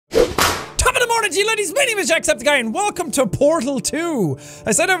morning to you ladies, my name is Jacksepticeye and welcome to Portal 2.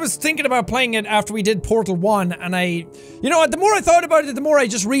 I said I was thinking about playing it after we did Portal 1 and you know what, the more I thought about it, the more I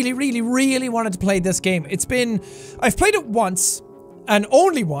just really wanted to play this game. I've played it once, and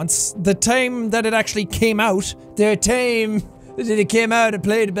only once, the time that it actually came out. The time that it came out, I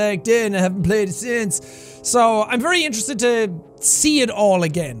played it back then, I haven't played it since. So I'm very interested to see it all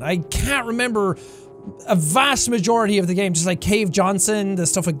again. I can't remember a vast majority of the game, just like Cave Johnson, the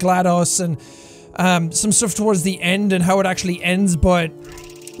stuff with GLaDOS, and some stuff towards the end and how it actually ends, but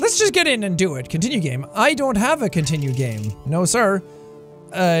let's just get in and do it. Continue game. I don't have a continue game. No, sir.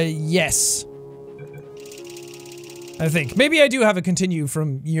 Yes. I think. Maybe I do have a continue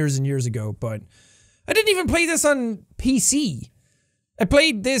from years and years ago, but I didn't even play this on PC. I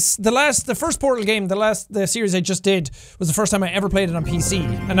played this, the first Portal game, the series I just did, was the first time I ever played it on PC,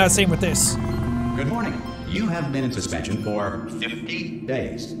 and now same with this. Good morning. You have been in suspension for 50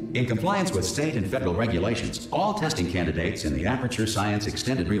 days. In compliance with state and federal regulations, all testing candidates in the Aperture Science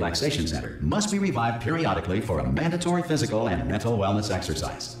Extended Relaxation Center must be revived periodically for a mandatory physical and mental wellness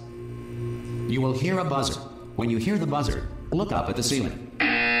exercise. You will hear a buzzer. When you hear the buzzer, look up at the ceiling.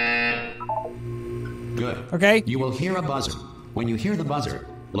 Good. Okay. You will hear a buzzer. When you hear the buzzer,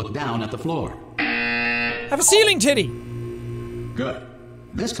 look down at the floor. Have a ceiling titty. Good.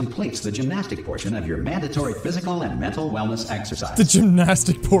 This completes the gymnastic portion of your mandatory physical and mental wellness exercise. The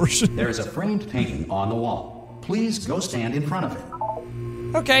gymnastic portion. There is a framed painting on the wall. Please go stand in front of it.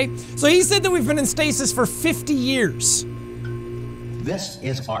 Okay, so he said that we've been in stasis for 50 years. This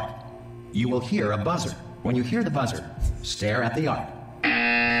is art. You will hear a buzzer. When you hear the buzzer, stare at the art.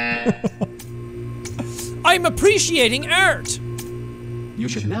 I'm appreciating art. You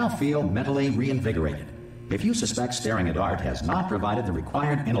should now feel mentally reinvigorated. If you suspect staring at art has not provided the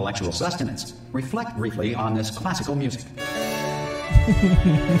required intellectual sustenance, reflect briefly on this classical music.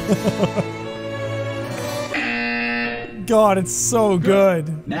 God, it's so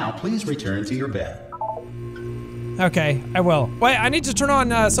good. Now please return to your bed. Okay, I will. Wait, I need to turn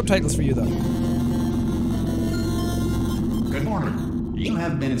on subtitles for you though. Good morning. You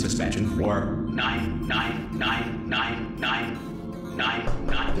have been in suspension for 9.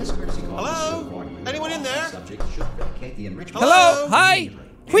 This courtesy call. Hello? Anyone in there? Subject should vacate the enrichment. Hello? Hi?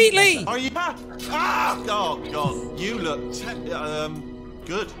 Wheatley! Are you? Oh God! You look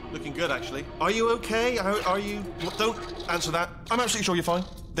good. Looking good, actually. Are you okay? Are you? Don't answer that. I'm absolutely sure you're fine.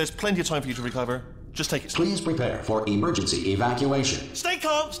 There's plenty of time for you to recover. Just take it slow. Please prepare for emergency evacuation. Stay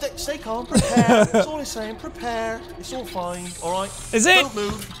calm. Stay calm. Prepare. That's all I'm saying. Prepare. It's all fine. All right. Is it? Don't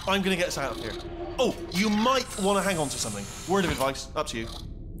move. I'm gonna get us out of here. Oh, you might want to hang on to something. Word of advice. Up to you.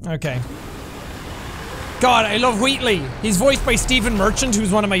 Okay. God, I love Wheatley. He's voiced by Stephen Merchant,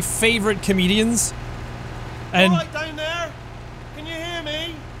 who's one of my favorite comedians. And all right, down there. Can you hear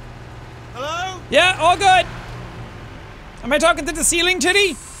me? Hello? yeah, all good. Am I talking to the ceiling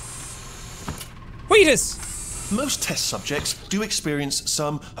titty? Wheatus. Most test subjects do experience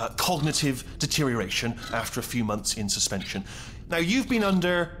some cognitive deterioration after a few months in suspension. Now, you've been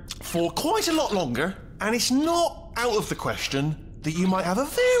under for quite a lot longer, and it's not out of the question that you might have a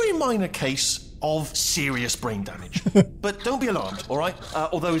very minor case of serious brain damage. But don't be alarmed, all right?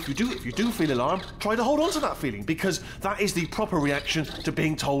 Although if you do feel alarmed, try to hold on to that feeling, because that is the proper reaction to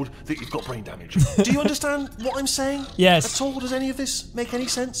being told that you've got brain damage. Do you understand what I'm saying? Yes. At all? Does any of this make any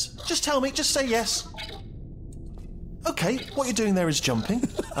sense? Just tell me. Just say yes. Okay, what you're doing there is jumping.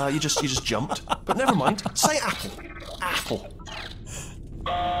 You just jumped. But never mind. Say apple. Apple.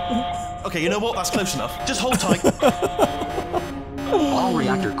 Okay, you know what? That's close enough. Just hold tight. All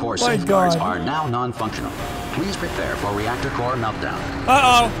reactor core safeguards are now non-functional. Please prepare for reactor core meltdown.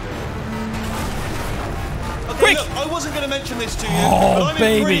 Uh-oh. Okay, Quick! look, I wasn't going to mention this to you, Oh, but I'm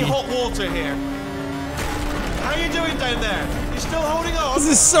baby. in pretty hot water here. How you doing down there? You still holding on? This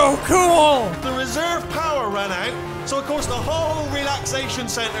is so cool! The reserve power ran out, so of course the whole relaxation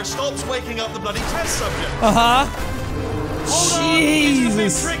centre stops waking up the bloody test subject. Uh-huh. Hold Jesus. on,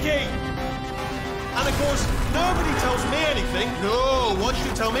 it's a bit tricky. And of course, nobody tells me anything. No, why should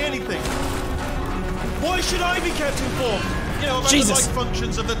you tell me anything? Why should I be kept informed? You know, about Jesus. the life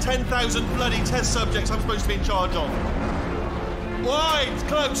functions of the 10,000 bloody test subjects I'm supposed to be in charge of. Why? It's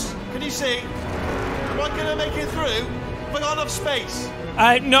close. Can you see? Am I gonna make it through? Have I got enough space?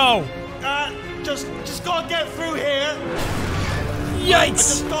 No. Just gotta get through here. Yikes! I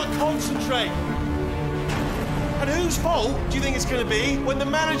just gotta concentrate. And whose fault do you think it's going to be when the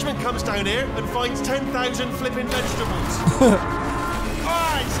management comes down here and finds 10,000 flipping vegetables?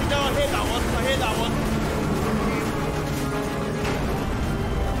 Alright, see, no, I hit that one. I hit that one.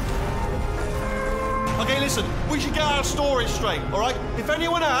 Okay, listen, we should get our stories straight, alright? If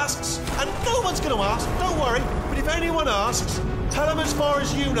anyone asks, and no one's gonna ask, don't worry, but if anyone asks, tell them as far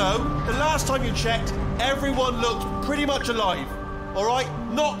as you know, the last time you checked, everyone looked pretty much alive. Alright?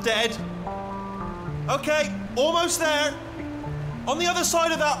 Not dead. Okay, almost there. On the other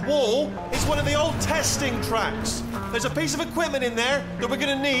side of that wall is one of the old testing tracks. There's a piece of equipment in there that we're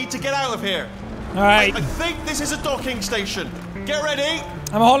gonna need to get out of here. Alright. I think this is a docking station. Get ready.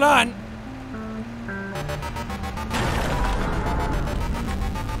 I'm hold on.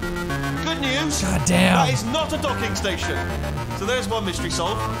 Good news. God damn. That is not a docking station. So there's one mystery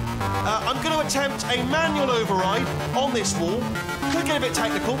solved. I'm going to attempt a manual override on this wall. Could get a bit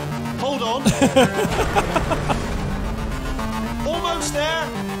technical. Hold on. Almost there.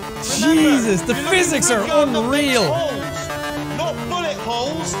 Remember, Jesus, the you're physics looking for are a gun that makes unreal. holes, not bullet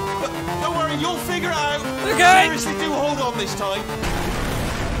holes. But don't worry, you'll figure it out. Okay. Seriously, do hold on this time.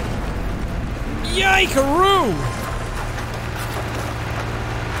 Yikaroo!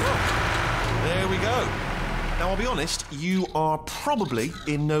 There we go. Now, I'll be honest, you are probably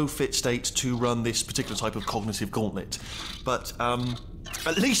in no fit state to run this particular type of cognitive gauntlet. But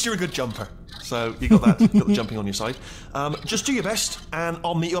at least you're a good jumper. So you got that, got the jumping on your side. Just do your best, and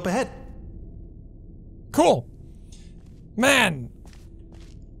I'll meet you up ahead. Cool. Man.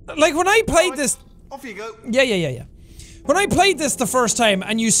 Like, when I played this... Off you go. Yeah. When I played this the first time,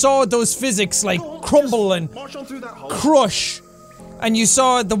 and you saw those physics, like, crumble and March on through that hole. crush, and you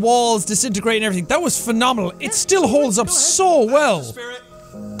saw the walls disintegrate and everything, that was phenomenal. It still holds up so well. Spirit.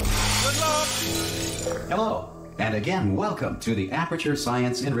 Good luck. Hello, and again, welcome to the Aperture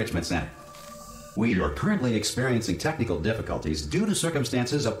Science Enrichment Center. We are currently experiencing technical difficulties due to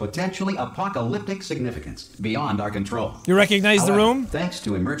circumstances of potentially apocalyptic significance beyond our control. You recognize the However, room? Thanks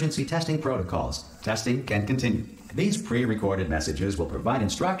to emergency testing protocols, testing can continue. These pre-recorded messages will provide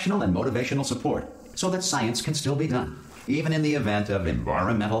instructional and motivational support so that science can still be done, even in the event of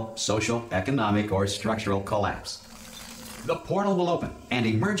environmental, social, economic, or structural collapse. The portal will open, and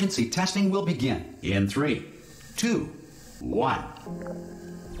emergency testing will begin in 3, 2, 1.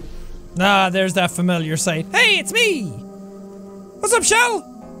 Ah, there's that familiar sight. Hey, it's me! What's up,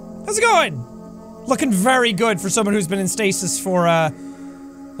 Shell? How's it going? Looking very good for someone who's been in stasis for a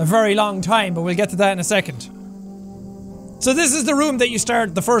very long time, but we'll get to that in a second. So this is the room that you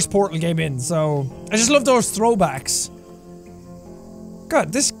start the first Portal game in, so I just love those throwbacks.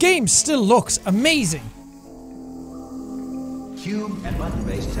 God, this game still looks amazing. Cube and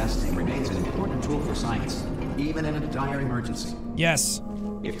button-based testing remains an important tool for science, even in a dire emergency. Yes.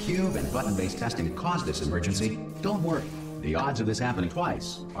 If cube and button-based testing caused this emergency, don't worry. The odds of this happening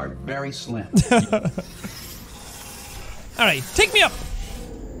twice are very slim. Alright, take me up!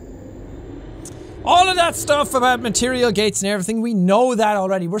 All of that stuff about material gates and everything, we know that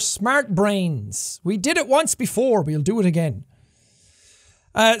already. We're smart brains. We did it once before, we'll do it again.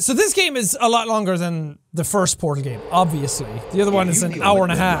 So this game is a lot longer than the first Portal game, obviously. The other one is an hour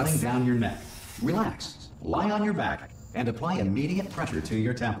and a half. Running down your neck. Relax, lie on your back, and apply immediate pressure to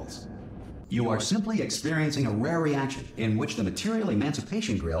your temples. You are simply experiencing a rare reaction in which the material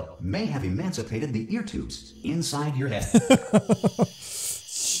emancipation grill may have emancipated the ear tubes inside your head.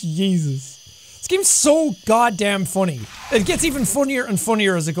 Jesus. This game's so goddamn funny. It gets even funnier and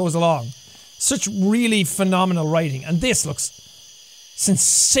funnier as it goes along. Such really phenomenal writing, and this looks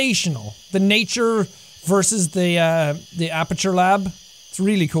sensational. The nature versus the Aperture Lab. It's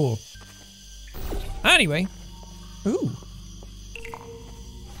really cool. Anyway. Ooh.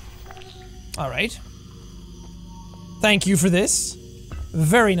 Alright. Thank you for this.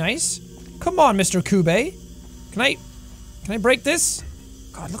 Very nice. Come on, Mr. Kube. Can I break this?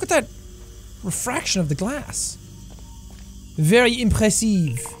 God, look at that refraction of the glass. Very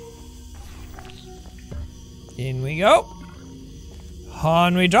impressive. In we go.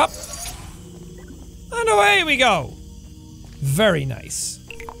 On we drop. And away we go. Very nice.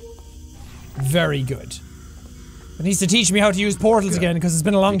 Very good. It needs to teach me how to use portals again because it's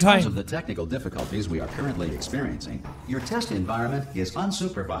been a long time. Because of the technical difficulties we are currently experiencing, your test environment is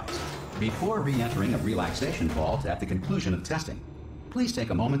unsupervised. Before re-entering a relaxation vault at the conclusion of testing, please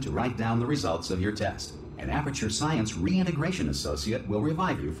take a moment to write down the results of your test. An Aperture Science Reintegration Associate will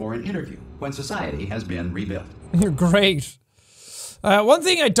revive you for an interview when society has been rebuilt. Great. One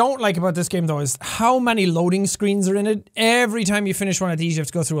thing I don't like about this game though is how many loading screens are in it. Every time you finish one of these you have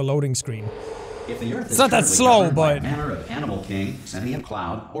to go through a loading screen. If the Earth It's not that slow, but... a manner of animal king, sentient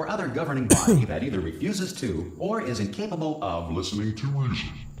cloud, or other governing body that either refuses to or is incapable of listening to reason.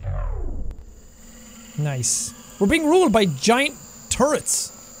 Nice. We're being ruled by giant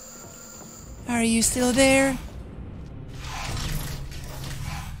turrets. Are you still there?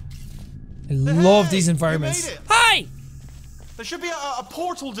 I love these You environments. made it. Hi! There should be a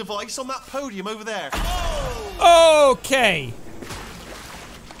portal device on that podium over there. Okay.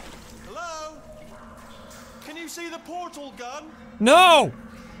 Hello? Can you see the portal gun? No!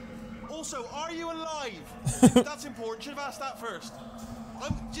 Also, are you alive? That's important. Should have asked that first.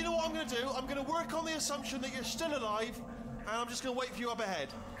 Do you know what I'm going to do? I'm going to work on the assumption that you're still alive, and I'm just going to wait for you up ahead.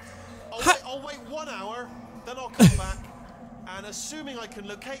 I'll wait 1 hour, then I'll come back, and assuming I can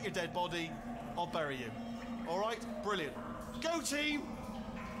locate your dead body, I'll bury you. All right? Brilliant. Go team!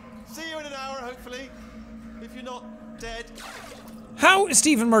 See you in an hour, hopefully. If you're not dead. How is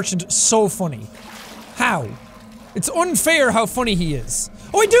Stephen Merchant so funny? How? It's unfair how funny he is.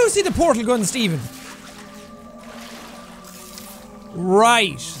 Oh, I do see the portal gun, Stephen.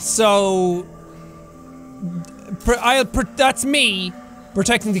 Right, so... that's me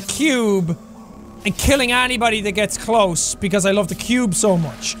protecting the cube and killing anybody that gets close because I love the cube so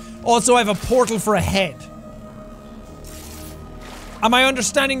much. Also, I have a portal for a head. Am I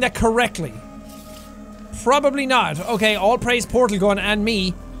understanding that correctly? Probably not. Okay, all praise portal gun and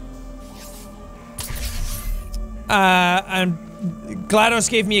me. And GLaDOS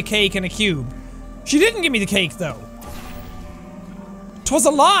gave me a cake and a cube. She didn't give me the cake, though. 'Twas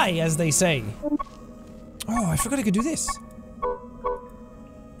a lie, as they say. Oh, I forgot I could do this.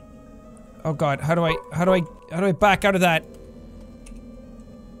 Oh god, how do I back out of that?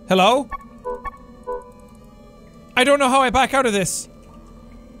 Hello? I don't know how I back out of this.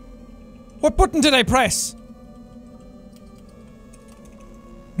 What button did I press?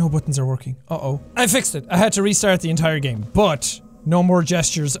 No buttons are working. Uh-oh. I fixed it. I had to restart the entire game, but no more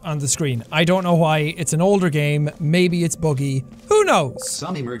gestures on the screen. I don't know why. It's an older game. Maybe it's buggy. Who knows?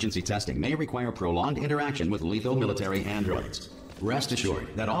 Some emergency testing may require prolonged interaction with lethal military androids. Rest assured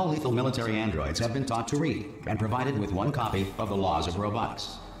that all lethal military androids have been taught to read and provided with 1 copy of the Laws of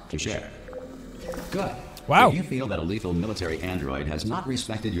Robotics to share. Good. Wow. If you feel that a lethal military android has not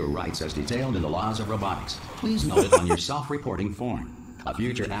respected your rights as detailed in the Laws of Robotics, please note it on your self-reporting form. A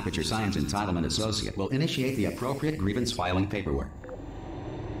future Aperture Science Entitlement Associate will initiate the appropriate grievance filing paperwork.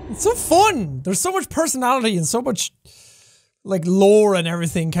 It's so fun! There's so much personality and so much, like, lore and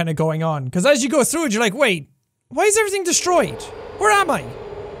everything kind of going on. Because as you go through it, you're like, wait, why is everything destroyed? Where am I?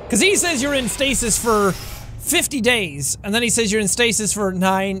 Because he says you're in stasis for 50 days, and then he says you're in stasis for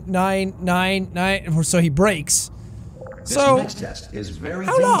 9, so he breaks. This So, next test is very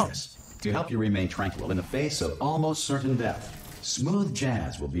how long? dangerous. To help you remain tranquil in the face of almost certain death, smooth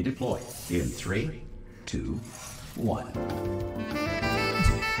jazz will be deployed in 3, 2, 1.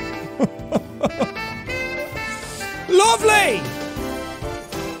 Lovely!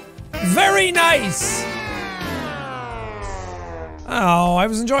 Very nice! Oh, I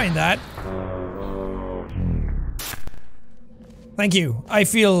was enjoying that. Thank you. I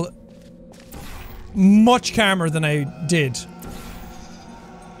feel much calmer than I did.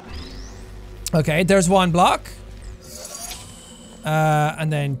 Okay, there's 1 block.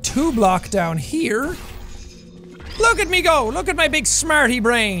 And then 2 block down here. Look at me go! Look at my big smarty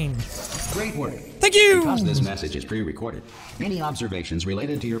brain! Great work. Thank you! Because this message is pre-recorded, any observations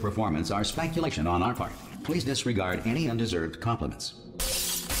related to your performance are speculation on our part. Please disregard any undeserved compliments.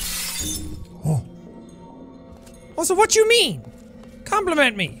 Oh. Oh, so what do you mean?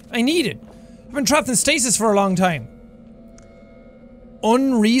 Compliment me. I need it. I've been trapped in stasis for a long time.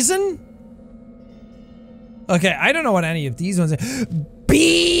 Unreason? Okay, I don't know what any of these ones are.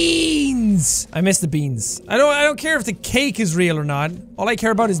 Beans! I miss the beans. I don't care if the cake is real or not. All I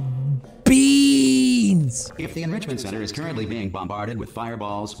care about is beans! If the Enrichment Center is currently being bombarded with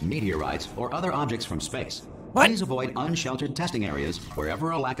fireballs, meteorites, or other objects from space, What? please avoid unsheltered testing areas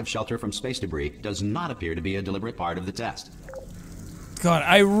wherever a lack of shelter from space debris does not appear to be a deliberate part of the test. God,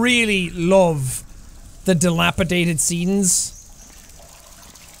 I really love the dilapidated scenes.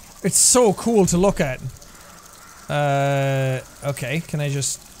 It's so cool to look at. Okay, can I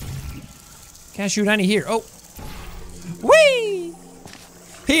just... Can't shoot any here. Oh. Whee!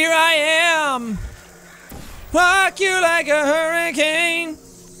 Here I am! Rock you like a hurricane!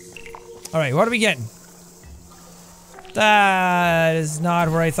 Alright, what are we getting? That is not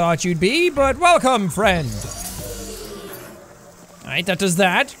where I thought you'd be, but welcome, friend! Alright, that does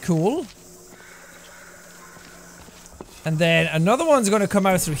that. Cool. And then another one's gonna come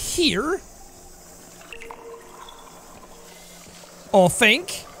out through here. I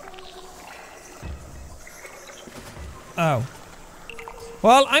think. Oh.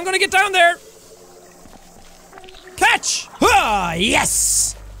 Well, I'm gonna get down there! Catch! Ah,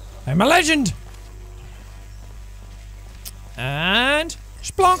 yes! I'm a legend! And...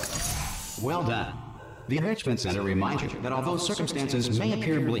 splonk! Well done. The Enrichment Center reminds you that although circumstances may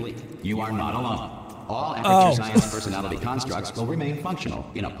appear bleak, you are not alone. All Aperture Science personality constructs will remain functional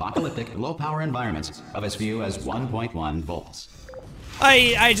in apocalyptic, low-power environments of as few as 1.1 volts.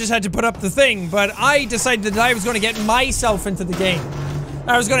 I just had to put up the thing, but I decided that I was going to get myself into the game.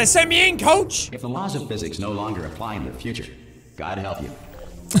 I was going to send me in, coach! If the laws of physics no longer apply in the future, God help you.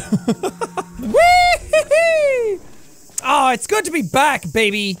 Whee! Oh, it's good to be back,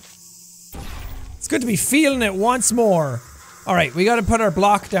 baby. It's good to be feeling it once more. Alright, we gotta put our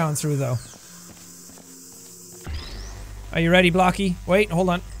block down through, though. Are you ready, Blocky? Wait, hold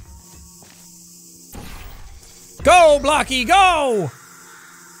on. Go, Blocky, go!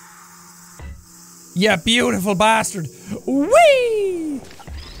 Yeah, beautiful bastard. Whee!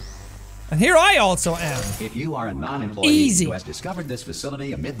 And here I also am. If you are a non-employee who has discovered this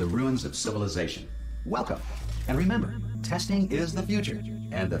facility amid the ruins of civilization, welcome. And remember, testing is the future,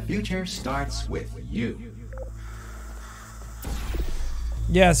 and the future starts with you.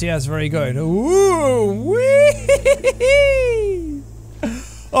 Yes, yes, very good. Ooh, wee!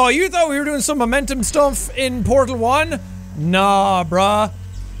 Oh, you thought we were doing some momentum stuff in Portal 1? Nah, bruh.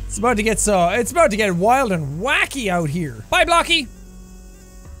 It's about to get wild and wacky out here. Bye, Blocky.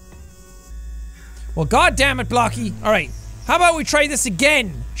 Well, god damn it, Blocky. Alright, how about we try this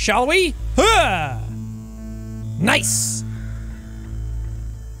again, shall we? Huh! Nice!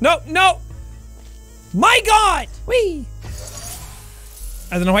 No, no! My god! Whee!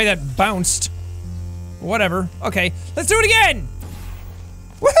 I don't know why that bounced. Whatever. Okay, let's do it again!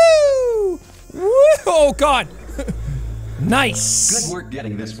 Woohoo! Woo! Oh god! Nice! Good work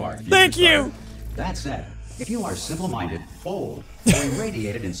getting this far. Thank you! That said, if you are simple-minded, old, or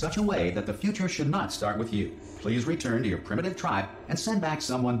irradiated in such a way that the future should not start with you, please return to your primitive tribe and send back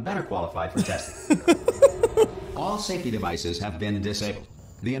someone better qualified for testing. All safety devices have been disabled.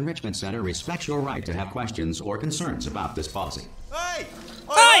 The Enrichment Center respects your right to have questions or concerns about this policy. Hey!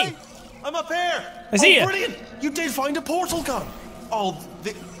 Hey! I'm up here! I see you! Brilliant! You did find a portal gun! Oh,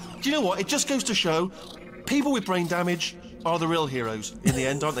 do you know what? It just goes to show, people with brain damage are the real heroes in the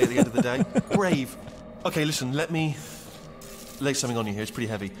end, aren't they, at the end of the day? Brave. Okay, listen, let me lay something on you here. It's pretty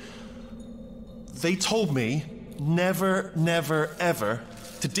heavy. They told me never, never, ever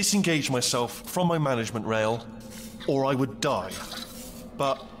to disengage myself from my management rail or I would die.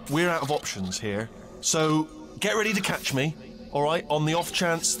 But we're out of options here, so get ready to catch me, alright, on the off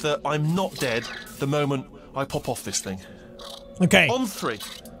chance that I'm not dead the moment I pop off this thing. Okay. On 3.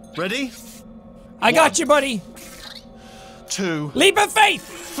 Ready? I got you, buddy. 2. Leap of faith!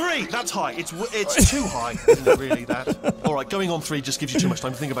 3! That's high. It's too high, isn't it, really, that? Alright, going on 3 just gives you too much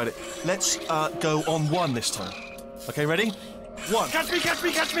time to think about it. Let's go on 1 this time. Okay, ready? 1. Catch me, catch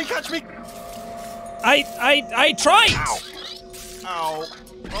me, catch me, catch me! I tried! Ow.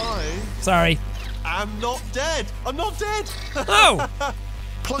 Ow. Sorry. I'm not dead! I'm not dead! Oh!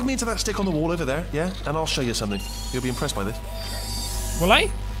 Plug me into that stick on the wall over there, yeah? And I'll show you something. You'll be impressed by this. Will I?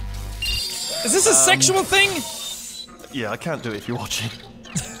 Is this a sexual thing? Yeah, I can't do it if you're watching.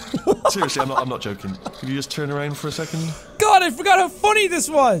 Seriously, I'm not joking. Can you just turn around for a second? God, I forgot how funny this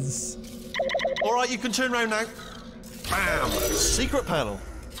was! Alright, you can turn around now. Bam! Secret panel.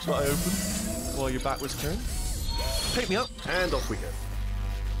 That I open while your back was turned. Pick me up, and off we go.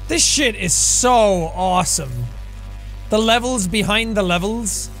 This shit is so awesome. The levels behind the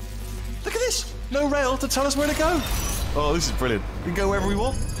levels. Look at this! No rail to tell us where to go. Oh, this is brilliant. We can go wherever we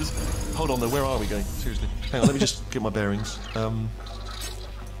want. Just hold on though, where are we going? Seriously. Hang on, let me just get my bearings.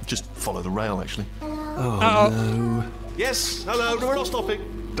 Just follow the rail, actually. Oh, no. Yes, hello, no, we're not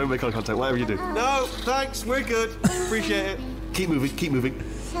stopping. Don't make eye contact, whatever you do. No, thanks, we're good. Appreciate it. Keep moving, keep moving.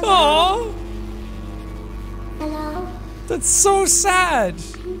 Aww. Hello? That's so sad.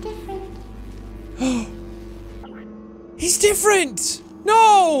 I'm different. He's different!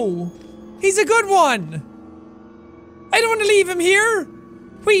 No! He's a good one! I don't want to leave him here!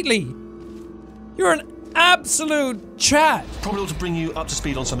 Wheatley, you're an absolute chat. Probably ought to bring you up to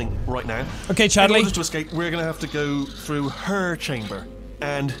speed on something right now. Okay, In Chadley. order to escape, we're going to have to go through her chamber.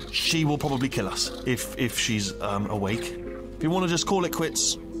 And she will probably kill us, if she's awake. If you want to just call it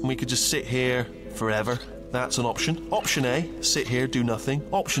quits, and we could just sit here forever, that's an option. Option A, sit here, do nothing.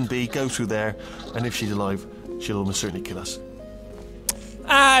 Option B, go through there, and if she's alive, she'll almost certainly kill us.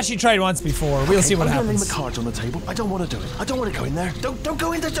 Ah, she tried once before. We'll see what I'm gonna happens. leave the cards on the table. I don't want to do it. I don't want to go in there. Don't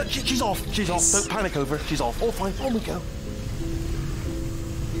go in there. She's off. She's off. Don't panic over. She's off. All fine. On we go.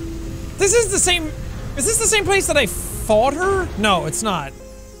 This is the same. Is this the same place that I fought her? No, it's not.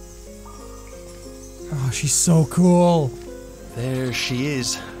 Oh, she's so cool. There she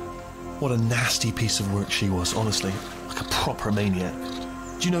is. What a nasty piece of work she was, honestly. Like a proper maniac.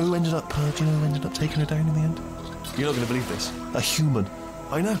 Do you know who ended up taking her down in the end? You're not going to believe this. A human.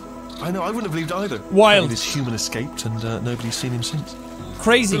 I know. I wouldn't have believed either. Wild. This human escaped and nobody's seen him since.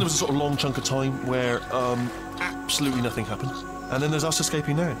 Crazy. There was a sort of long chunk of time where absolutely nothing happened. And then there's us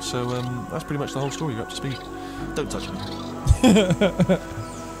escaping now. So that's pretty much the whole story. You're up to speed. Don't touch me.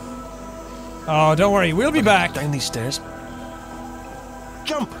 Oh, don't worry. We'll be back. Down these stairs.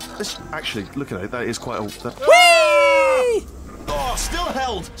 Jump! Actually, look at it. That is quite a... Whee! Oh, still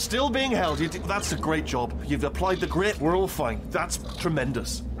held. Still being held. That's a great job. You've applied the grit. We're all fine. That's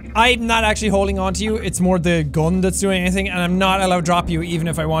tremendous. I'm not actually holding on to you. It's more the gun that's doing anything, and I'm not allowed to drop you even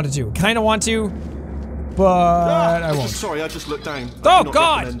if I wanted to. Kind of want to, but I won't. Sorry, I just looked down. Oh,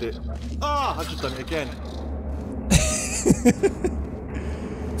 God! I've just done it again.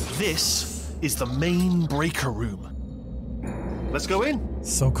 This is the main breaker room. Let's go in.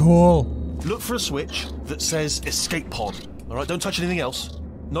 So cool. Look for a switch that says escape pod. All right, don't touch anything else.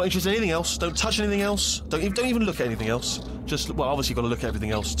 Not interested in anything else. Don't touch anything else. Don't even look at anything else. Just, well, obviously you've got to look at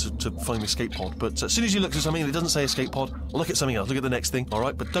everything else to find the escape pod. But as soon as you look at something and it doesn't say escape pod, look at something else. Look at the next thing. All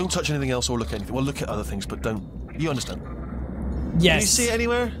right, but don't touch anything else or look at anything. Well, look at other things, but don't. You understand? Yes. Can you see it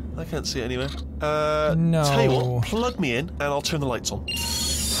anywhere? I can't see it anywhere. No. Tell you what, plug me in and I'll turn the lights on.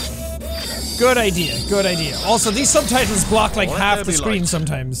 Good idea. Good idea. Also, these subtitles block like Let half there the be screen light.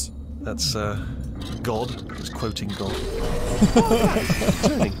 sometimes. That's God. He's quoting God.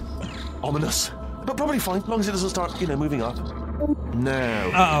 Turning. Ominous. But probably fine, as long as it doesn't start, moving up. Now.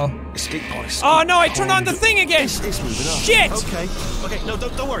 Uh-oh. Escape pod. Oh no, I turned on the thing again! It's moving up. Shit! Okay, no,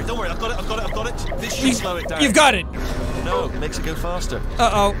 don't worry. I've got it. This should slow it down. You've got it! No, it makes it go faster.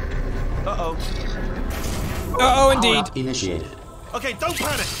 Uh-oh. Uh-oh, indeed. Initiated. Okay, don't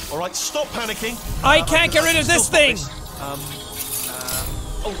panic. All right, stop panicking. I can't get rid of this thing!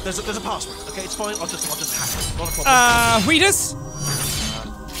 Oh, there's a password. Okay, it's fine. I'll just hack it. Not a problem. Wheatus?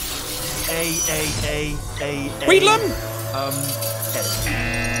 A. Wheatlum?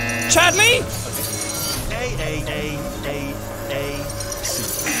 Chadley?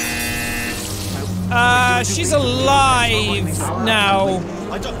 A. She's alive now.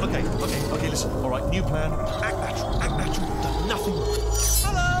 Okay, listen. All right, new plan. Act natural. Done nothing wrong.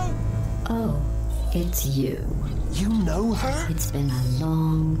 Hello. Oh, it's you. You know her? It's been a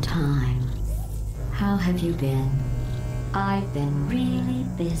long time. How have you been? I've been really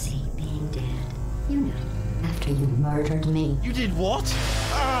busy being dead. You know, after you murdered me. You did what?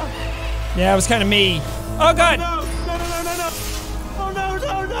 Yeah, it was kind of me. Oh god! No! Oh no!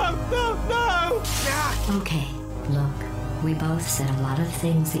 Okay, look, we both said a lot of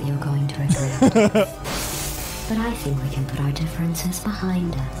things that you're going to regret. But I think we can put our differences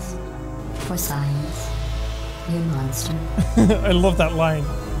behind us. For science, you monster. I love that line.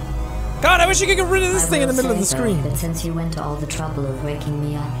 God, I wish you could get rid of this thing in the middle of the screen. But since you went to all the trouble of waking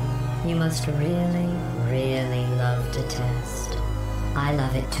me up, you must really, really love to test. I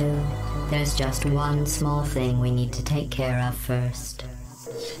love it too. There's just one small thing we need to take care of first.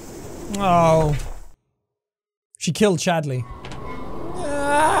 Oh. She killed Chadley.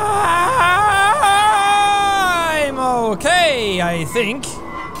 I'm okay, I think.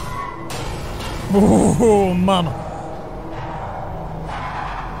 Oh, mama.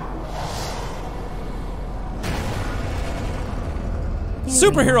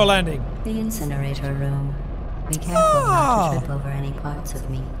 Superhero landing. The incinerator room. Be careful not to trip over any parts of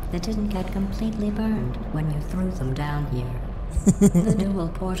me that didn't get completely burned when you threw them down here. The dual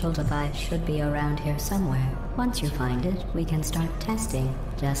portal device should be around here somewhere. Once you find it, we can start testing,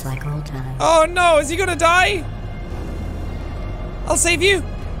 just like old times. Oh no, is he gonna die? I'll save you.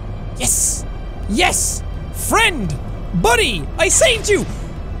 Yes! Yes! Friend! Buddy! I saved you!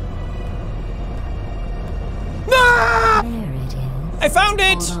 Ah! There it is. I found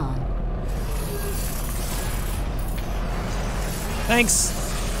it! Hold on. Thanks.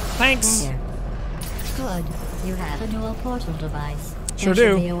 There. Good. You have a dual portal device. Sure there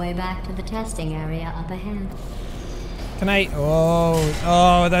do. should be a way back to the testing area up ahead. Can I?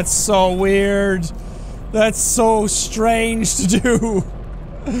 Oh, that's so weird. That's so strange to do.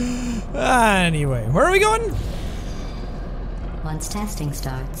 Anyway, where are we going? Once testing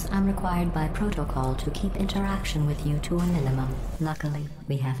starts, I'm required by protocol to keep interaction with you to a minimum. Luckily,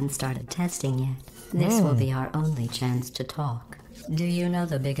 we haven't started testing yet. This will be our only chance to talk. Do you know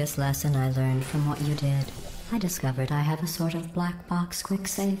the biggest lesson I learned from what you did? I discovered I have a sort of black box quick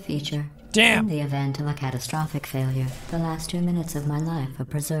save feature. Damn. In the event of a catastrophic failure, the last 2 minutes of my life are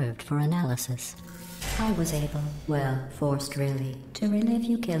preserved for analysis. I was able, well, forced really, to relive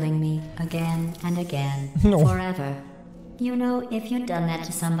you killing me again and again, forever. You know, if you'd done that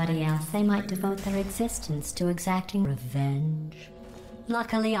to somebody else, they might devote their existence to exacting revenge.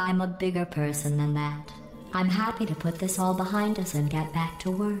 Luckily, I'm a bigger person than that. I'm happy to put this all behind us and get back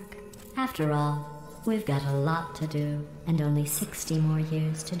to work. After all, we've got a lot to do, and only 60 more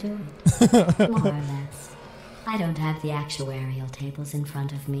years to do it. More or less. I don't have the actuarial tables in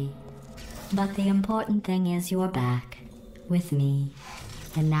front of me. But the important thing is you're back. With me.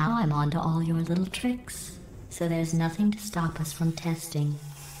 And now I'm on to all your little tricks. So there's nothing to stop us from testing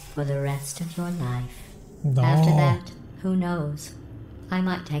for the rest of your life. No. After that, who knows? I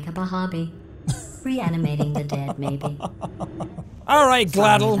might take up a hobby. Reanimating the dead, maybe. Alright,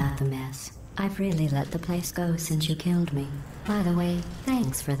 Sorry Gladdle. about the mess. I've really let the place go since you killed me. By the way,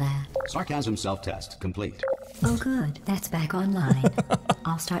 thanks for that. Sarcasm self-test complete. Oh good, that's back online.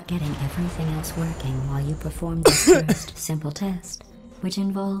 I'll start getting everything else working while you perform this first simple test, which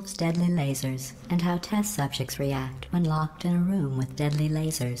involves deadly lasers and how test subjects react when locked in a room with deadly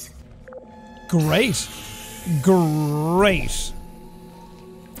lasers. Great. Great.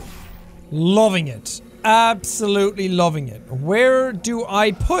 Loving it. Absolutely loving it. Where do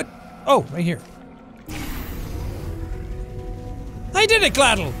I put... Oh, right here. I did it,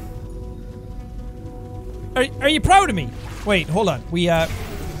 Gladdle! Are you proud of me? Wait, hold on. We, do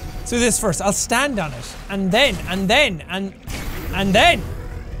this first. I'll stand on it. And then.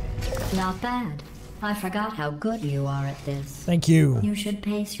 Not bad. I forgot how good you are at this. Thank you. You should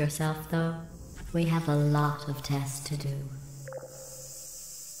pace yourself, though. We have a lot of tests to do.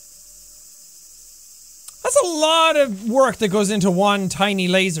 That's a lot of work that goes into one tiny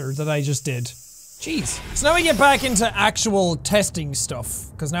laser that I just did. Jeez. So now we get back into actual testing stuff,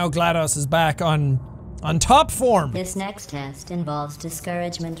 because now GLaDOS is back on top form. This next test involves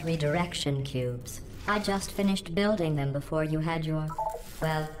discouragement redirection cubes. I just finished building them before you had your,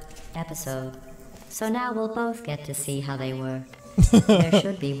 well, episode. So now we'll both get to see how they work. There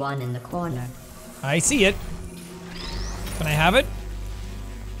should be one in the corner. I see it. Can I have it?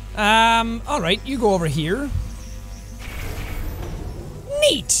 Alright, you go over here.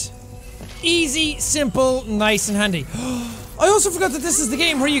 Neat! Easy, simple, nice and handy. I also forgot that this is the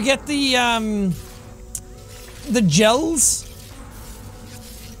game where you get the gels.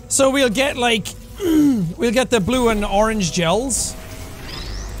 So we'll get like, we'll get the blue and orange gels.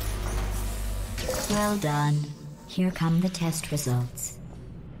 Well done. Here come the test results.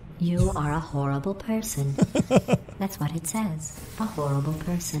 You are a horrible person. That's what it says. A horrible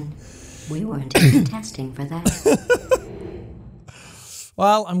person. We weren't even testing for that.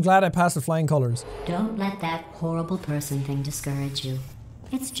 Well, I'm glad I passed with flying colors. Don't let that horrible person thing discourage you.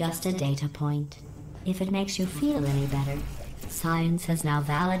 It's just a data point. If it makes you feel any better, science has now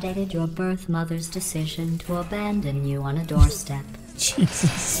validated your birth mother's decision to abandon you on a doorstep.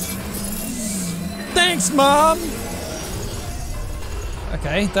 Jesus. Thanks, Mom!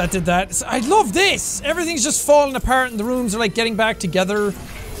 Okay, that did that. I love this! Everything's just falling apart and the rooms are like getting back together.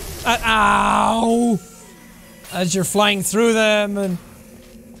 Ow! As you're flying through them and...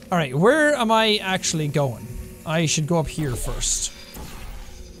 Alright, where am I actually going? I should go up here first.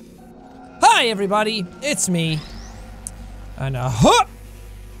 Hi everybody, it's me. And a huh!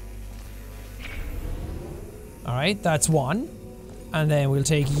 Alright, that's one. And then we'll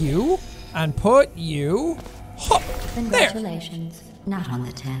take you and put you... Huh! Congratulations. There. Not on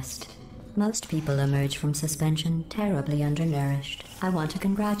the test. Most people emerge from suspension terribly undernourished. I want to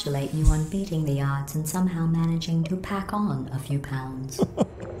congratulate you on beating the odds and somehow managing to pack on a few pounds.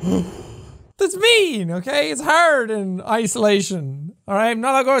 That's mean, okay? It's hard in isolation. Alright, I'm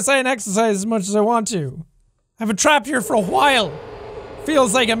not going to say and exercise as much as I want to. I've been trapped here for a while.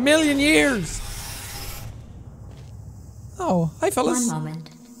 Feels like a million years. Oh, hi fellas. One moment.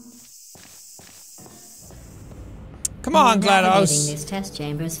 Come on, GLaDOS. I'm navigating these test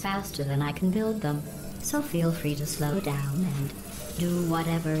chambers faster than I can build them, so feel free to slow down and do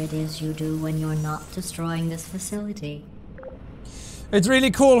whatever it is you do when you're not destroying this facility. It's really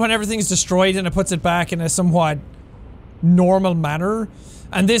cool when everything's destroyed and it puts it back in a somewhat normal manner.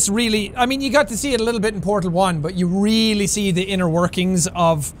 And this really, I mean, you got to see it a little bit in Portal 1, but you really see the inner workings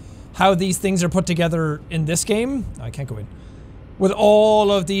of how these things are put together in this game. I can't go in. With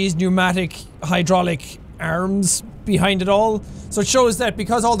all of these pneumatic, hydraulic arms behind it all. So it shows that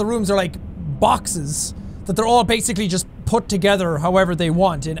because all the rooms are like boxes, that they're all basically just put together however they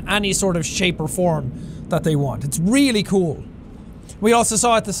want in any sort of shape or form that they want. It's really cool. We also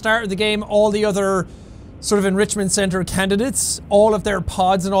saw at the start of the game all the other sort of enrichment center candidates, all of their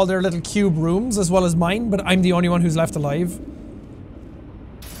pods and all their little cube rooms, as well as mine, but I'm the only one who's left alive.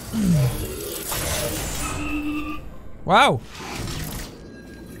 Wow.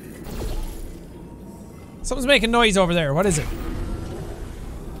 Something's making noise over there. What is it?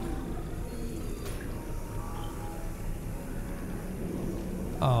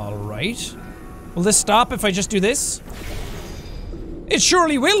 Alright. Will this stop if I just do this? It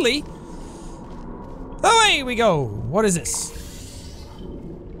surely will, Lee. Away we go. What is this?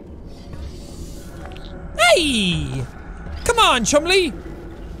 Hey! Come on, Chumley.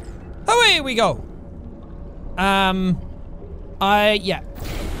 Away we go. Yeah.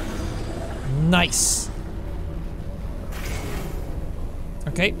 Nice.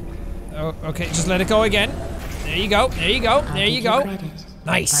 Okay. Oh, okay, just let it go again. There you go, there you go, there you go.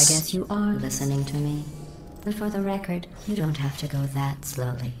 Nice. I guess you are listening to me. But for the record, you don't have to go that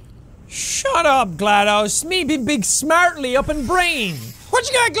slowly. Shut up, GLaDOS. Me be big smartly up in brain. What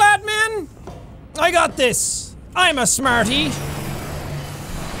you got, Glad man? I got this. I'm a smarty.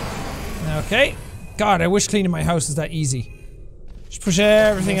 Okay. God, I wish cleaning my house is that easy. Just push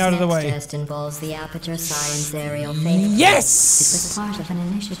everything out of the way. This test involves the Aperture Science Aerial Faith. Yes! It was part of an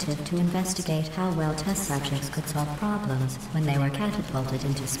initiative to investigate how well test subjects could solve problems when they were catapulted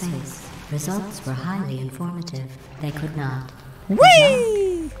into space. Results were highly informative. They could not.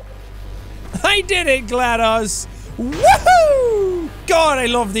 Whee! I did it, GLaDOS! Woohoo! God, I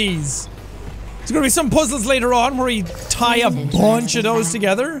love these. There's gonna be some puzzles later on where you tie a bunch of those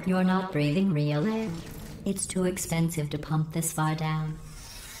together. You're not breathing real air. It's too expensive to pump this far down.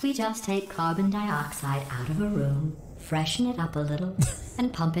 We just take carbon dioxide out of a room, freshen it up a little,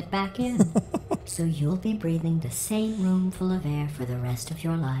 and pump it back in. So you'll be breathing the same room full of air for the rest of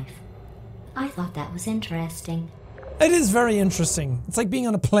your life. I thought that was interesting. It is very interesting. It's like being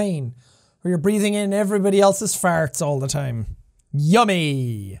on a plane where you're breathing in everybody else's farts all the time.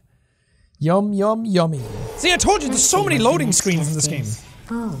 Yummy! Yum, yum, yummy. See, I told you there's so many loading screens in this game.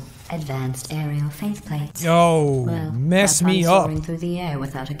 Oh, advanced aerial faceplates. Oh, Well, mess me up. soaring through the air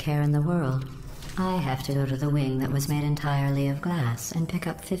without a care in the world. I have to go to the wing that was made entirely of glass and pick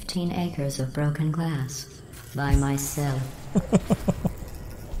up 15 acres of broken glass. By myself.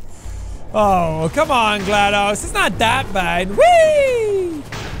 Oh, come on, GLaDOS. It's not that bad. Whee!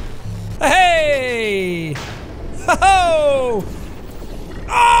 Hey! Ho-ho!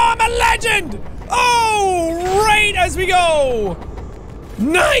 Oh, I'm a legend! Oh, right as we go!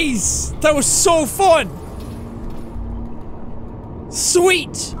 Nice! That was so fun!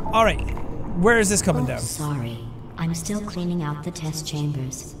 Sweet! Alright, where is this coming down? Sorry. I'm still cleaning out the test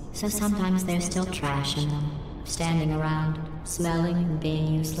chambers, so sometimes there's still trash in them. Standing around, smelling and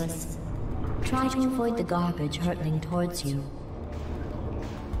being useless. Try to avoid the garbage hurtling towards you.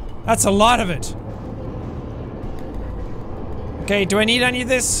 That's a lot of it. Okay, do I need any of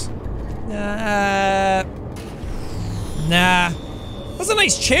this? Nah. There's a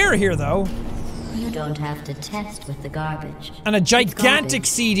nice chair here, though. You don't have to test with the garbage. And a It's gigantic garbage.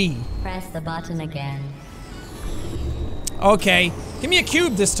 CD. Press the button again. Okay, give me a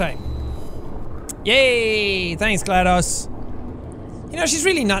cube this time. Yay! Thanks, GLaDOS. You know, she's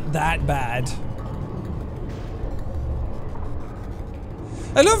really not that bad.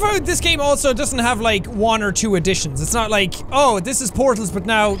 I love how this game also doesn't have like 1 or 2 additions. It's not like, oh, this is Portals, but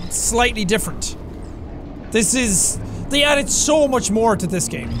now slightly different. This is... They added so much more to this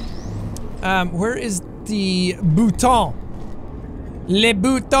game. Where is the bouton? Les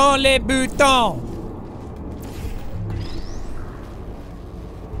boutons, les boutons!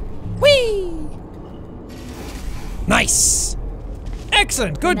 Whee! Nice!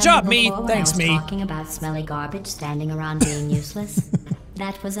 Excellent! Good job, me! Thanks, me. Talking about smelly garbage standing around being useless.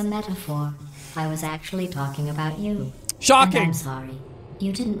 That was a metaphor. I was actually talking about you. Shocking! And I'm sorry.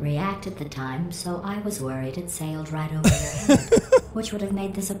 You didn't react at the time, so I was worried it sailed right over your head, which would have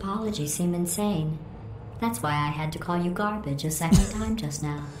made this apology seem insane. That's why I had to call you garbage a second time just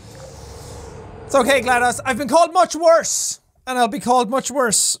now. It's okay, GLaDOS. I've been called much worse. And I'll be called much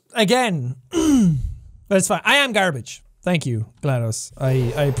worse again. But it's fine. I am garbage. Thank you, GLaDOS.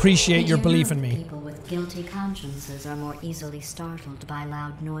 I appreciate your belief in me. People with guilty consciences are more easily startled by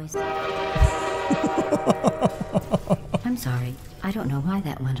loud noises. I'm sorry. I don't know why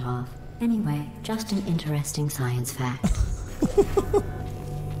that went off. Anyway, just an interesting science fact.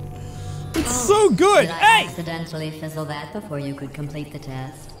 It's so good! Did I Hey! accidentally fizzle that before you could complete the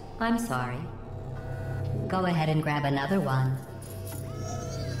test? I'm sorry. Go ahead and grab another one.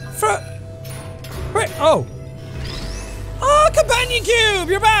 Wait, oh! Oh, Companion Cube!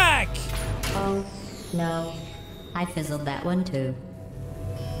 You're back! Oh, no. I fizzled that one too.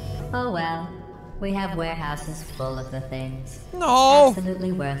 Oh well. We have warehouses full of the things. No!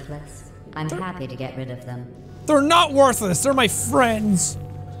 Absolutely worthless. I'm happy to get rid of them. They're not worthless. They're my friends.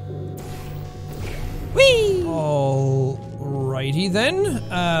 Whee! Alrighty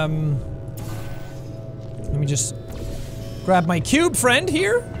then. Let me just grab my cube friend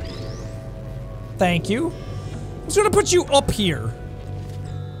here. Thank you. I'm just gonna put you up here.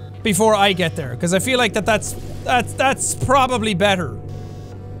 before I get there, because I feel like that's probably better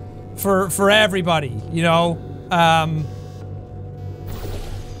for everybody, you know.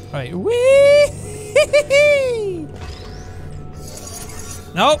 Right. Whee!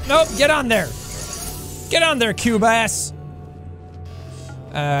 Nope, nope. Get on there. Get on there, cube ass.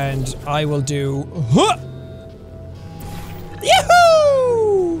 And I will do. Huh!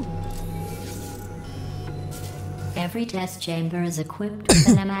 Yahoo! Every test chamber is equipped with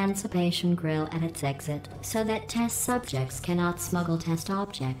an emancipation grill at its exit, so that test subjects cannot smuggle test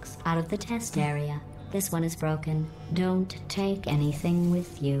objects out of the test area. This one is broken. Don't take anything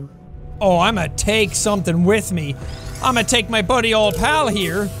with you. Oh, I'ma take something with me. I'ma take my buddy old pal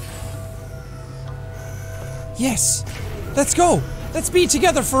here. Yes. Let's go. Let's be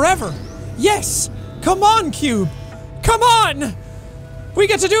together forever. Yes. Come on, Cube. Come on. We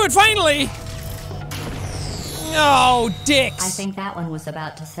get to do it finally. Oh, dicks. I think that one was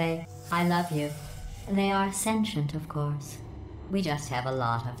about to say, I love you. They are sentient, of course. We just have a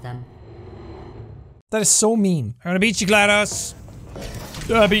lot of them. That is so mean. I'm gonna beat you, GLaDOS.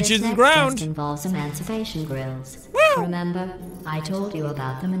 I beat you to the ground. This involves emancipation grills. Wow. Remember, I told you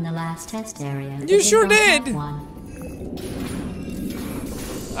about them in the last test area. You sure did. One.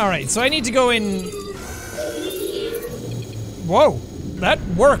 Alright, so I need to go in. Whoa, that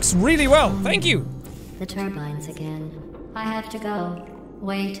works really well. Thank you. The turbines again. I have to go.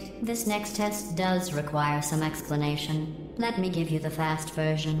 Wait, this next test does require some explanation. Let me give you the fast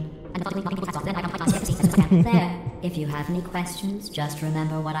version. There. If you have any questions, just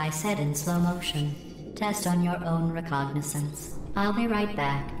remember what I said in slow motion. Test on your own recognizance. I'll be right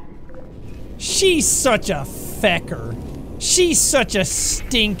back. She's such a fecker. She's such a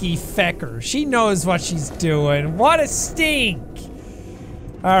stinky fecker. She knows what she's doing. What a stink.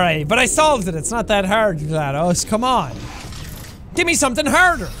 Alright, but I solved it. It's not that hard, GLaDOS. Come on. Give me something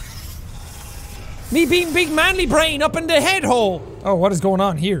harder. Me being big manly brain up in the head hole. Oh, what is going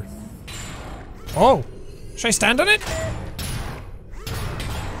on here? Oh. Should I stand on it?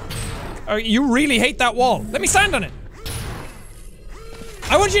 Oh, you really hate that wall. Let me stand on it.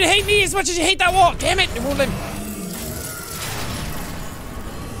 I want you to hate me as much as you hate that wall. Damn it. It won't let me.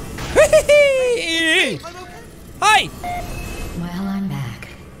 Hi. Well, I'm back.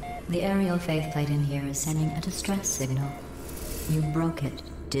 The aerial faceplate in here is sending a distress signal. You broke it,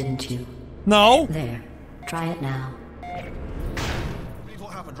 didn't you? No. There. Try it now.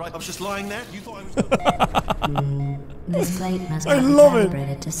 What happened, right? I was just lying there. You thought I was. This plate must I be love it.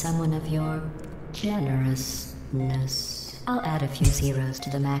 calibrated to someone of your generousness. I'll add a few zeros to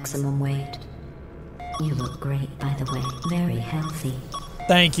the maximum weight. You look great, by the way. Very healthy.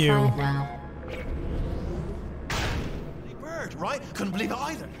 Thank Try you. it now. Bird, right? Couldn't believe it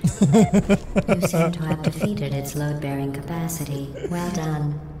either. You seem to have defeated its load-bearing capacity. Well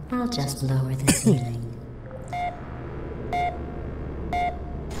done. I'll just lower the ceiling.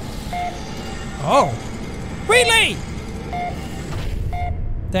 Oh. Wheatley!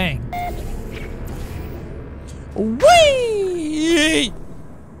 Dang. Whee!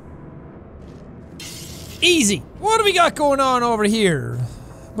 Easy. What do we got going on over here?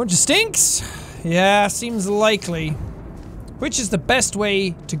 Bunch of stinks? Yeah, seems likely. Which is the best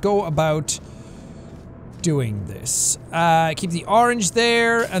way to go about doing this? Keep the orange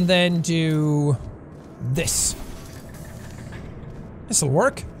there and then do this. This'll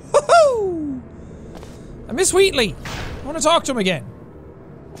work. Woohoo! I miss Wheatley. I want to talk to him again.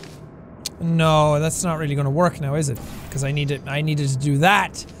 No, that's not really going to work now, is it? Because I needed to do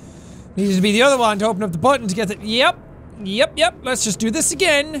that. Needed to be the other one to open up the button to get the. Yep. Let's just do this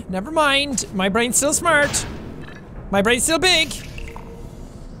again. Never mind. My brain's still smart. My brain's still big.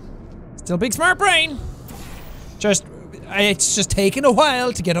 Still big smart brain. It's just taking a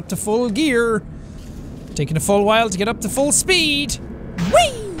while to get up to full gear. Taking a full while to get up to full speed.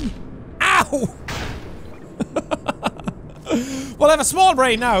 Whee! Ow! Well, I have a small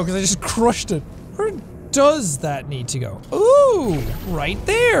brain now because I just crushed it. Where does that need to go? Ooh, right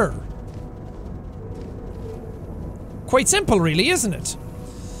there. Quite simple, really, isn't it?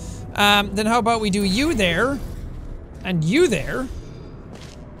 Then how about we do you there, and you there.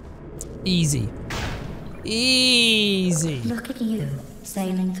 Easy. Easy. Look at you,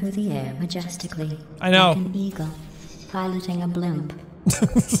 sailing through the air majestically. I know. Like an eagle, piloting a blimp.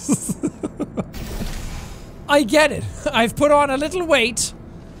 I get it. I've put on a little weight.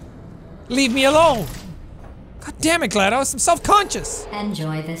 Leave me alone. God damn it, GLaDOS. I'm self-conscious.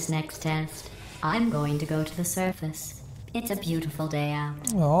 Enjoy this next test. I'm going to go to the surface. It's a beautiful day out.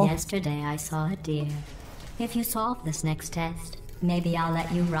 Aw. Yesterday I saw a deer. If you solve this next test, Maybe I'll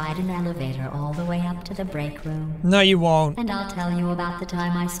let you ride an elevator all the way up to the break room. No, you won't. And I'll tell you about the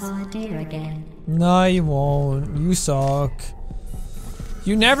time I saw a deer again. No, you won't. You suck.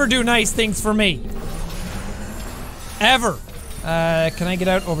 You never do nice things for me. Ever. Can I get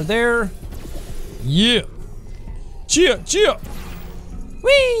out over there? Yeah. Cheer, cheer.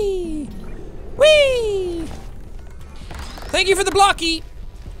 Whee! Whee! Thank you for the blocky.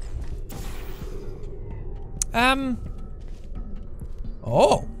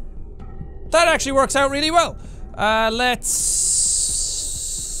 Oh. That actually works out really well. Let's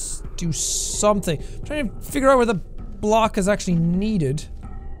do something. I'm trying to figure out where the block is actually needed.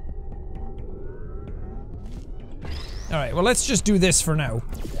 Alright, well, let's just do this for now.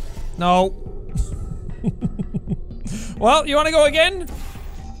 No. Well, you want to go again?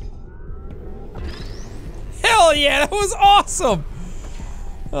 Hell yeah, that was awesome!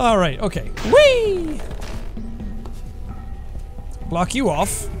 Alright, okay. Whee! Block you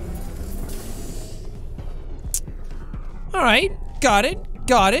off. Alright, got it,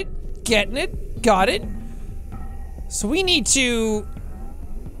 getting it, got it. So we need to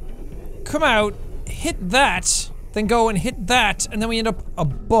come out, hit that, then go and hit that, and then we end up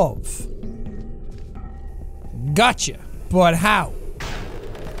above. Gotcha. But how?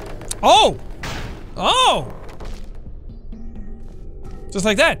 Oh! Oh! Just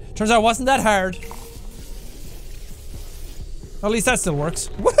like that. Turns out it wasn't that hard. At least that still works.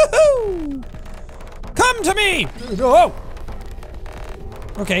 Woohoo! Come to me! Oh!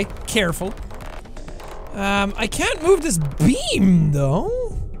 Okay, careful. I can't move this beam,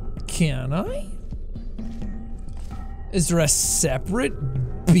 though. Can I? Is there a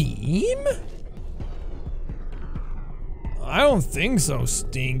separate beam? I don't think so,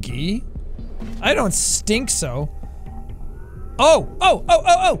 Stinky. I don't stink so.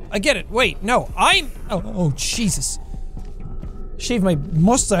 Oh, I get it. Wait, no, oh, Jesus. Shave my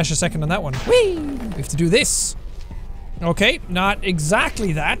mustache a second on that one. Whee! We have to do this. Okay, not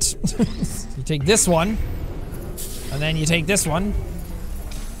exactly that. You take this one, and then you take this one.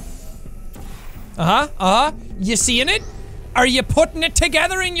 You seeing it? Are you putting it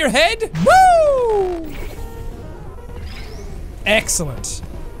together in your head? Woo! Excellent.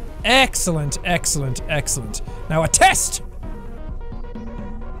 Excellent, excellent, excellent. Now a test!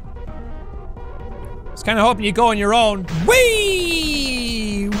 I was kind of hoping you'd go on your own.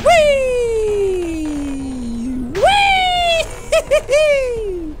 Whee! Whee!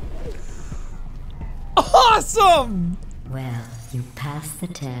 Whee! Awesome! Well, you passed the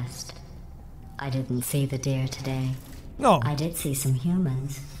test. I didn't see the deer today. No. I did see some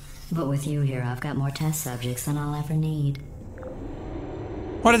humans. But with you here, I've got more test subjects than I'll ever need.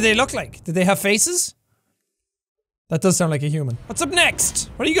 What did they look like? Did they have faces? That does sound like a human. What's up next?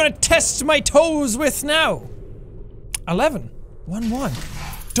 What are you gonna test my toes with now? 11. 1-1.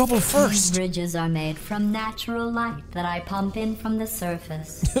 Double first. These bridges are made from natural light that I pump in from the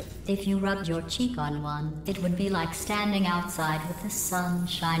surface. If you rubbed your cheek on one, it would be like standing outside with the sun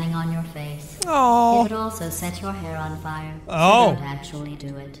shining on your face. Oh. It would also set your hair on fire. Oh. So don't actually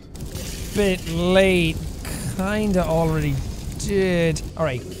do it. Bit late. Kinda already did.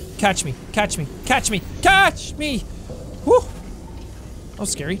 Alright. Catch me. Catch me. Catch me. Catch me! Whew. That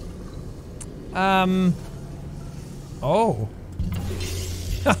was scary. Oh.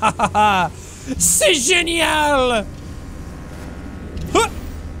 C'est génial! Huh.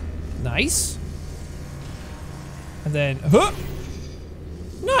 Nice. And then, huh.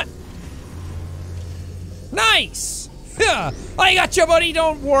 Not. Nice! Yeah, I got you, buddy,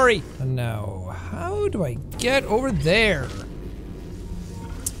 don't worry. And now, how do I get over there?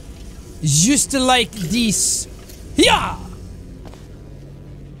 Just like this. Yeah!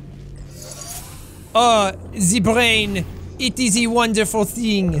 The brain. It is a wonderful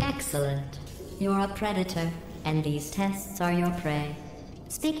thing. Excellent. You're a predator, and these tests are your prey.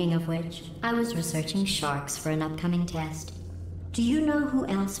 Speaking of which, I was researching sharks for an upcoming test. Do you know who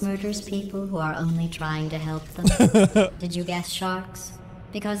else murders people who are only trying to help them? Did you guess sharks?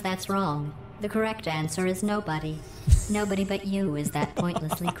 Because that's wrong. The correct answer is nobody. Nobody but you is that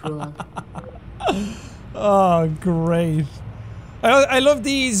pointlessly cruel. Oh, great. I love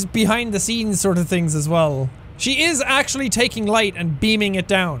these behind the scenes sort of things as well. She is actually taking light and beaming it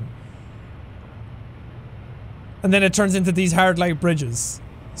down. And then it turns into these hard light bridges.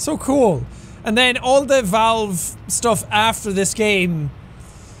 So cool. And then all the Valve stuff after this game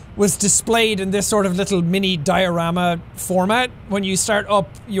was displayed in this sort of little mini diorama format. When you start up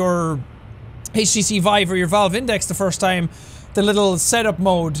your HTC Vive or your Valve Index the first time, the little setup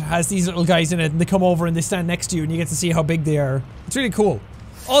mode has these little guys in it, and they come over and they stand next to you and you get to see how big they are. It's really cool.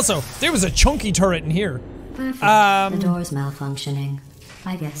 Also, there was a chunky turret in here. Perfect. The door's malfunctioning.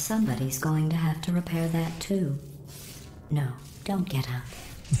 I guess somebody's going to have to repair that too. No, don't get up.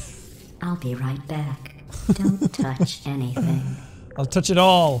 I'll be right back. Don't touch anything. I'll touch it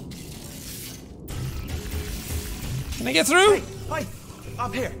all. Can I get through? Hey,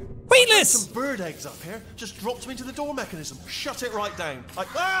 up here. Weightless! Some bird eggs up here. Just dropped them into the door mechanism. Shut it right down.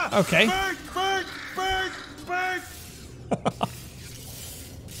 Okay. Bird!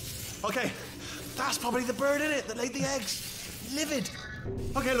 Okay, that's probably the bird in it that laid the eggs. Livid.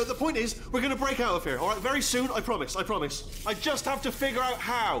 Okay, look, the point is, we're gonna break out of here, alright? Very soon, I promise. I just have to figure out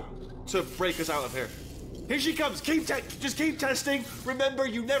how to break us out of here. Here she comes. Just keep testing. Remember,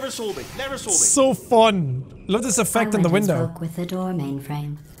 you never saw me. So fun. Love this effect in the window. Spoke with the door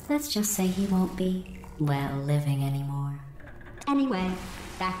mainframe. Let's just say he won't be, well, living anymore. Anyway,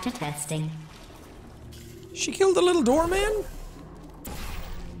 back to testing. She killed the little doorman?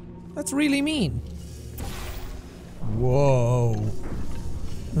 That's really mean. Whoa.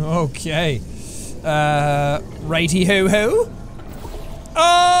 Okay. Righty ho ho.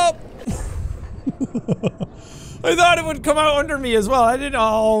 Oh! I thought it would come out under me as well. I didn't.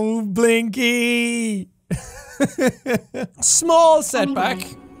 Oh, Blinky. Small setback.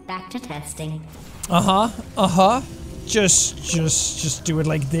 Anyway, back to testing. Just do it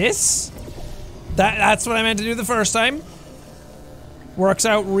like this. That's what I meant to do the first time. Works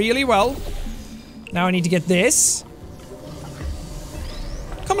out really well. Now I need to get this.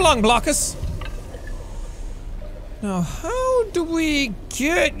 Come along, Blockus. Now, how do we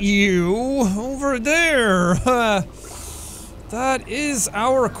get you over there? That is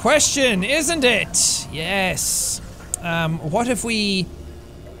our question, isn't it? Yes. What if we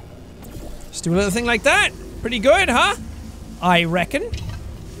just do a little thing like that? Pretty good, huh? I reckon.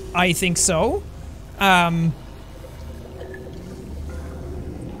 I think so. Not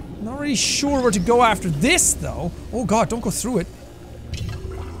really sure where to go after this, though. Oh god, don't go through it.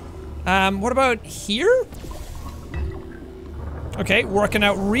 What about here? Okay, working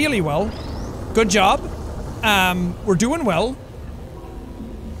out really well. Good job. We're doing well.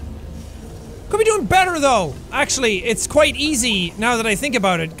 Could be doing better, though. Actually, it's quite easy now that I think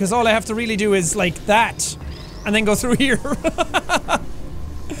about it, because all I have to really do is, like, that. And then go through here.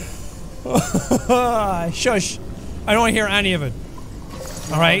 Shush. I don't want to hear any of it.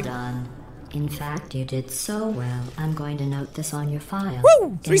 Alright. Well done. In fact, you did so well, I'm going to note this on your file.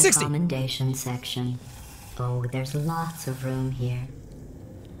 Woo! 360. In the commendation section. Oh, there's lots of room here.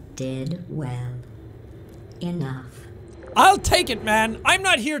 Did well. Enough. I'll take it, man. I'm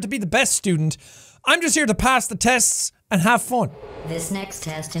not here to be the best student. I'm just here to pass the tests and have fun. This next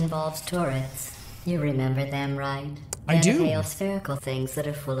test involves turrets. You remember them, right? I do. They're pale spherical things that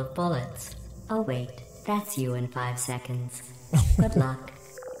are full of bullets. Oh wait, that's you in 5 seconds. Good luck.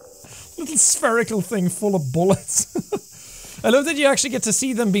 Little spherical thing full of bullets. I love that you actually get to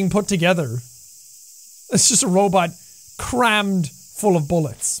see them being put together. It's just a robot crammed full of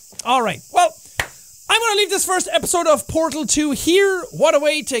bullets. Alright, well, I'm gonna leave this first episode of Portal 2 here. What a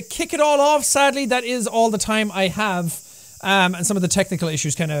way to kick it all off. Sadly, that is all the time I have. And some of the technical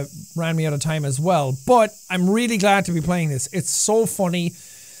issues kind of ran me out of time as well. But I'm really glad to be playing this. It's so funny.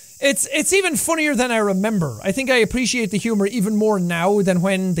 It's even funnier than I remember. I think I appreciate the humor even more now than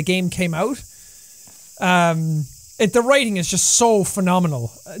when the game came out. The writing is just so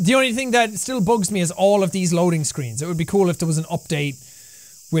phenomenal. The only thing that still bugs me is all of these loading screens. It would be cool if there was an update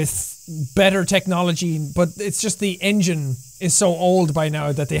with better technology, but it's just the engine is so old by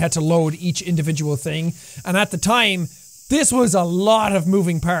now that they had to load each individual thing. And at the time, this was a lot of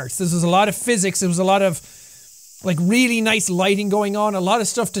moving parts. This was a lot of physics. There was a lot of like really nice lighting going on, a lot of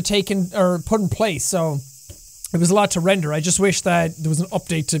stuff to take in or put in place. So it was a lot to render. I just wish that there was an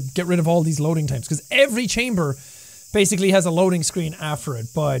update to get rid of all these loading times, because every chamber basically has a loading screen after it,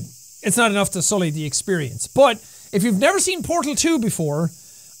 but it's not enough to sully the experience. But if you've never seen Portal 2 before,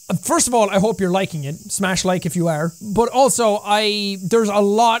 first of all, I hope you're liking it. Smash like if you are. But also, there's a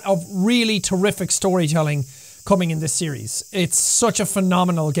lot of really terrific storytelling coming in this series. It's such a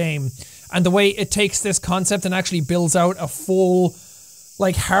phenomenal game. And the way it takes this concept and actually builds out a full,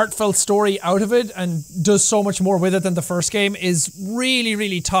 like, heartfelt story out of it and does so much more with it than the first game is really,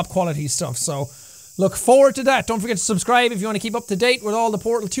 really top quality stuff. So look forward to that. Don't forget to subscribe if you want to keep up to date with all the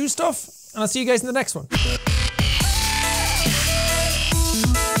Portal 2 stuff. And I'll see you guys in the next one.